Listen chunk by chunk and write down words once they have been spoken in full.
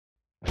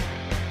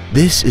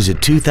This is a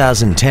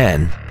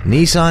 2010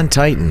 Nissan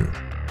Titan.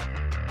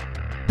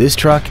 This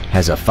truck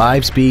has a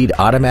 5-speed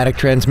automatic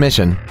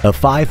transmission, a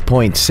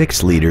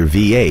 5.6-liter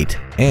V8,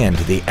 and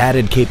the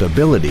added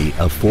capability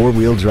of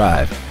 4-wheel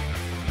drive.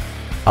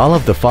 All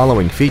of the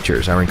following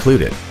features are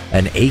included: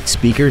 an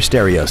 8-speaker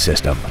stereo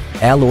system,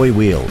 alloy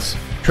wheels,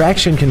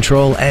 traction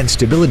control and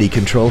stability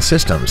control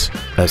systems,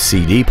 a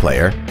CD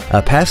player,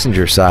 a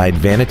passenger side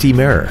vanity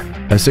mirror,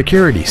 a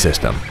security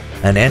system,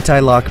 an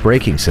anti-lock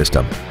braking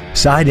system,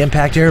 side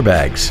impact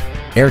airbags,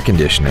 air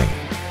conditioning,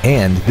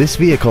 and this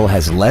vehicle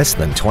has less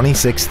than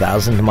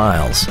 26,000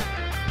 miles.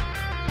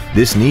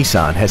 This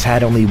Nissan has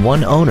had only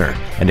one owner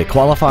and it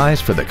qualifies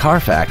for the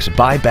Carfax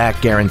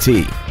buyback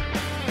guarantee.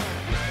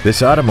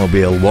 This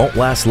automobile won't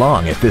last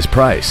long at this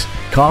price.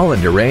 Call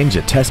and arrange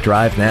a test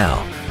drive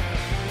now.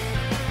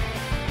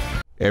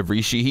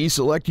 Every Sheehy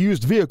Select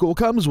used vehicle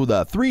comes with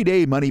a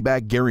 3-day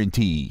money-back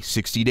guarantee,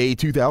 60-day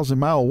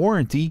 2,000-mile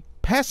warranty,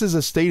 passes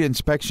a state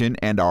inspection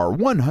and our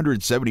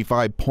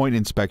 175-point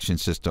inspection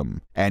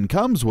system, and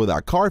comes with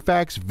a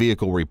Carfax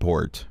vehicle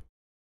report.